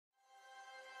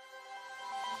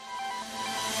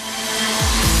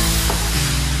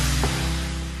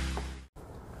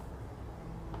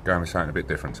going with something a bit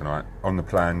different tonight. On the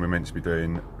plan, we're meant to be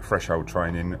doing threshold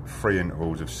training, 3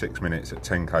 intervals of 6 minutes at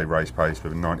 10k race pace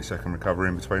with a 90-second recovery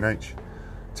in between each.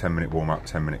 10-minute warm-up,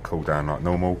 10-minute cool-down like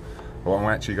normal. But what I'm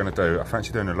actually going to do, I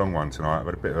fancy doing a long one tonight. I've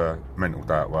had a bit of a mental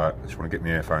day at work. I just want to get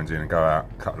my earphones in and go out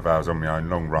a couple of hours on my own,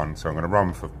 long run. So I'm going to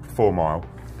run for 4 mile.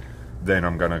 Then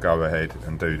I'm going to go ahead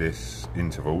and do this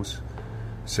intervals.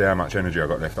 See how much energy I've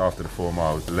got left after the 4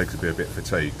 miles. The legs will be a bit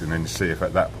fatigued, and then see if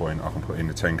at that point I can put in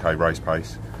the 10k race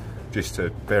pace, just to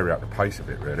vary up the pace a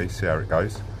bit really, see how it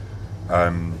goes.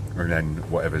 And then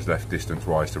whatever's left distance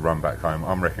wise to run back home.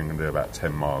 I'm reckoning I'm going to do about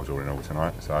 10 miles all in all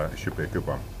tonight, so it should be a good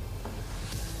one.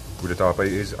 With the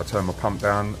diabetes, I turned my pump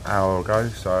down an hour ago,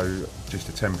 so just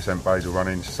a 10% basal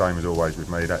running, same as always with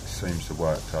me. That seems to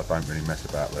work, so I don't really mess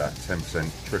about with that.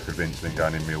 10% trickle of insulin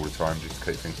going in me all the time, just to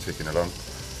keep things ticking along.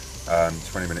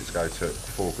 20 minutes ago took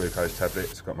 4 glucose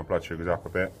tablets, got my blood sugars up a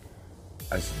bit.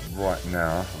 As right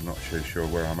now, I'm not too sure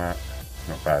where I'm at.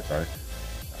 Not bad though.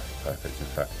 Perfect. In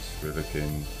fact, we're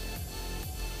looking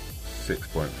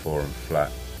 6.4 and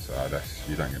flat, so that's,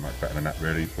 you don't get much better than that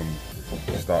really from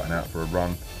starting out for a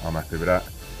run. I'm happy with that.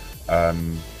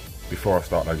 Before I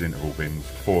start those interval bins,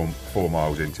 4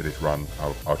 miles into this run,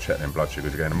 I'll check them blood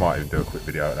sugars again. I might even do a quick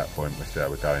video at that point. We'll see how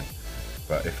we're going.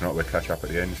 But if not, we'll catch up at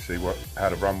the end, see how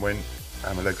the run went,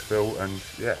 how my legs feel, and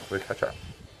yeah, we'll catch up.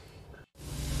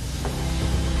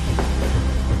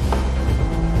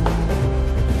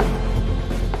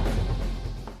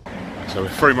 So we're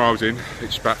 3 miles in,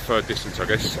 it's about third distance I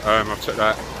guess. I've took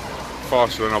that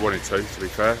faster than I wanted to be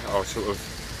fair. I was sort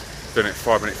of doing it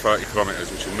 5 minute 30 kilometres,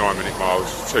 which is 9 minute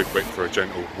miles. Too quick for a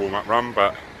gentle warm-up run,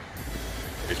 but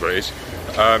it is what it is.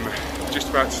 Just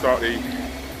about to start the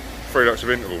 3 lots of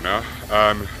interval now.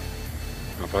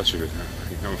 My blood sugar,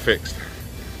 I'm fixed.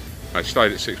 I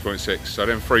stayed at 6.6, so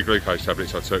then 3 glucose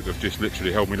tablets I took have just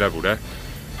literally held me level there.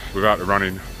 Without the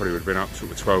running, probably would have been up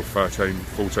sort of 12, 13,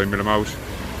 14 millimoles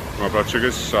for my blood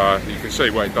sugars, so you can see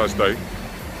what it does do.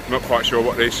 I'm not quite sure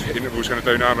what this interval's going to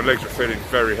do now. My legs were feeling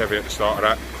very heavy at the start of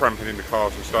that, cramping in the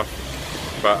calves and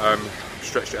stuff, but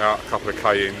stretched it out a couple of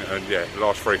k in, and yeah, the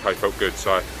last 3k felt good,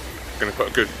 so going to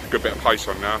put a good bit of pace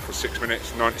on now for 6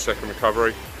 minutes, 90-second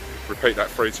recovery, repeat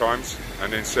that 3 times,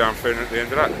 and then see how I'm feeling at the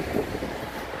end of that.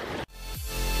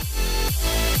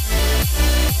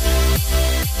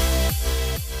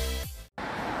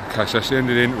 Okay, so that's the end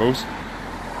of the intervals.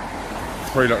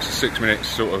 3 lots of 6 minutes,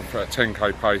 sort of at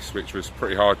 10k pace, which was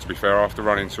pretty hard to be fair. After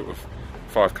running sort of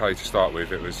 5k to start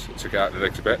with, it was to get out the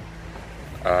legs a bit.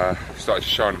 Started to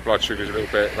shine the blood sugars a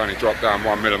little bit, only dropped down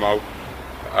 1 millimole.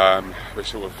 We're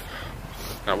sort of,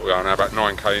 now we are now about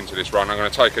 9k into this run. I'm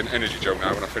going to take an energy gel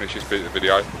now when I finish this bit of the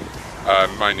video,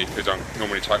 mainly because I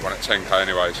normally take one at 10k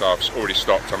anyway, so I've already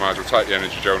stopped. I might as well take the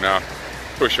energy gel now,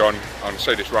 push on, and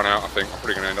see this run out. I think I'm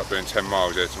probably going to end up doing 10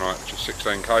 miles here tonight, which is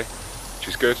 16k, which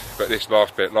is good. But this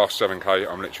last bit, last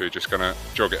 7k, I'm literally just going to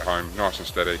jog it home, nice and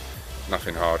steady,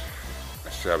 nothing hard.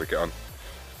 Let's see how we get on.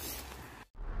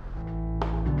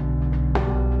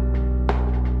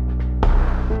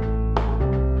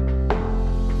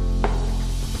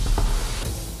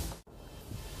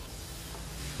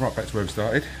 Right, back to where we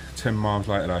started. 10 miles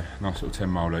later though, nice little 10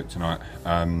 mile loop tonight.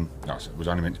 It was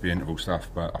only meant to be interval stuff,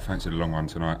 but I fancied a long one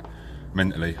tonight.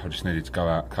 Mentally, I just needed to go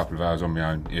out a couple of hours on my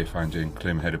own, earphones in,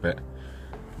 clear my head a bit.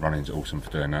 Running's awesome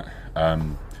for doing that.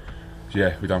 So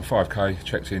yeah, we've done 5k,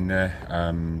 checked in there.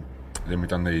 Then we've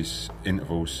done these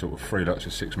intervals, sort of 3 lots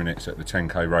of 6 minutes at the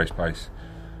 10k race pace,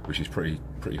 which is pretty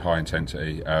high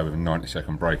intensity, with a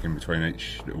 90-second break in between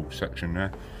each little section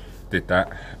there. Did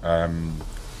that.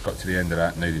 Got to the end of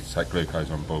that, needed to take glucose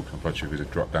on board. My blood sugars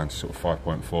had dropped down to sort of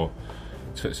 5.4.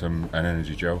 Took an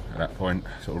energy gel at that point,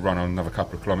 sort of run on another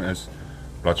couple of kilometres.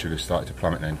 Blood sugars started to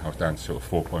plummet then. I was down to sort of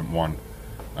 4.1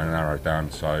 and an arrow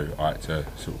down, so I had to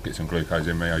sort of get some glucose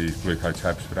in me. I used glucose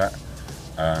tabs for that.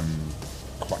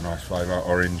 Quite nice flavour,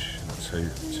 orange, not too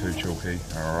chalky.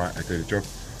 Alright, they do the job.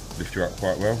 Lift you up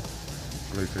quite well.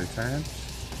 Glucose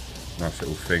tabs. Nice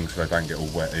little thing so they don't get all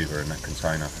wet either in that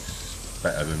container.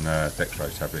 Better than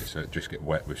Dexcom tablets that just get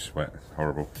wet with sweat.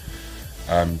 Horrible.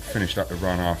 Finished up the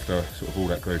run after sort of all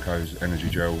that glucose, energy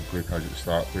gel, glucose at the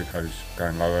start, glucose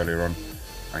going low earlier on.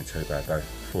 Ain't too bad though,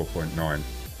 4.9.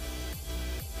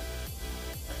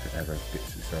 If it ever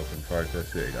gets itself in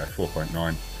focus, there you go,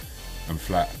 4.9 and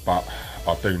flat. But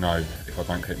I do know if I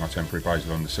don't keep my temporary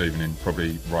basal on this evening,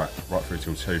 probably right through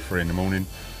till 2, 3 in the morning,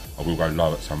 I will go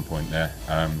low at some point there.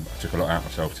 I took a lot out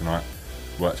myself tonight,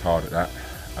 worked hard at that.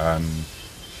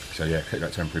 So yeah, keep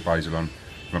that temporary basal on.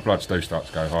 If my bloods do start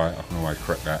to go high, I can always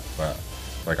correct that, but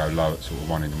if they go low at sort of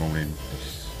 1 in the morning,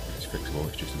 it's fixable,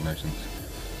 it's just a nuisance.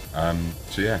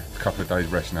 So yeah, a couple of days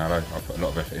rest now though. I put a lot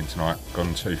of effort in tonight.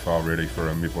 Gone too far really for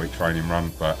a midweek training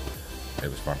run, but it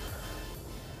was fun.